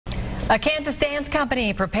A Kansas dance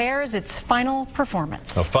company prepares its final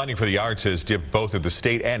performance. Well, funding for the arts has dipped both at the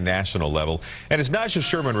state and national level. And as Naja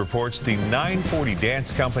Sherman reports, the 940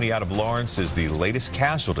 Dance Company out of Lawrence is the latest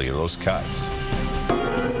casualty of those cuts.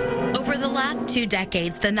 Over the last 2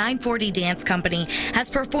 decades, the 940 Dance Company has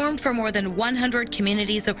performed for more than 100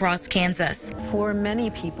 communities across Kansas. For many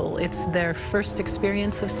people, it's their first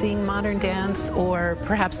experience of seeing modern dance, or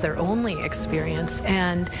perhaps their only experience,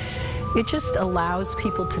 and it just allows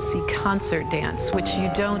people to see concert dance, which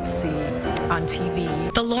you don't see on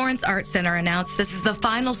TV. The Lawrence Arts Center announced this is the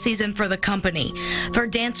final season for the company. For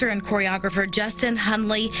dancer and choreographer Justin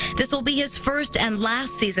Hunley, this will be his first and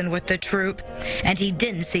last season with the troupe, and he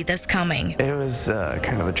didn't see this coming. It was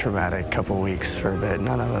kind of a traumatic couple weeks for a bit.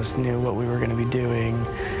 None of us knew what we were going to be doing.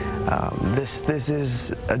 This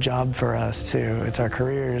is a job for us too. It's our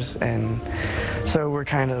careers, and so we're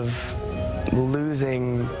kind of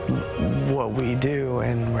losing what we do,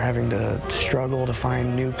 and we're having to struggle to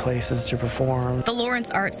find new places to perform. The Lawrence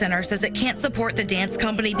Arts Center says it can't support the dance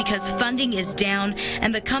company because funding is down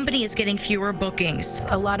and the company is getting fewer bookings.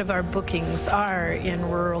 A lot of our bookings are in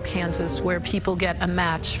rural Kansas, where people get a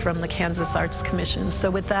match from the Kansas Arts Commission. So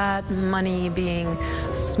with that money being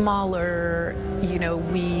smaller, you know,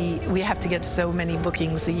 we have to get so many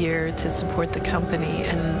bookings a year to support the company,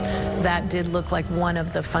 and that did look like one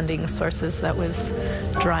of the funding sources that was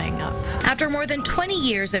drying up. After more than 20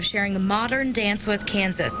 years of sharing modern dance with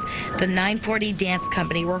Kansas, the 940 Dance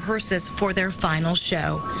Company rehearses for their final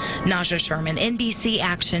show. Naja Sherman, NBC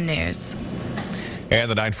Action News. And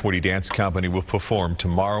the 940 Dance Company will perform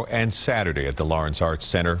tomorrow and Saturday at the Lawrence Arts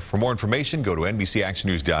Center. For more information, go to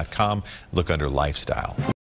NBCActionNews.com. Look under Lifestyle.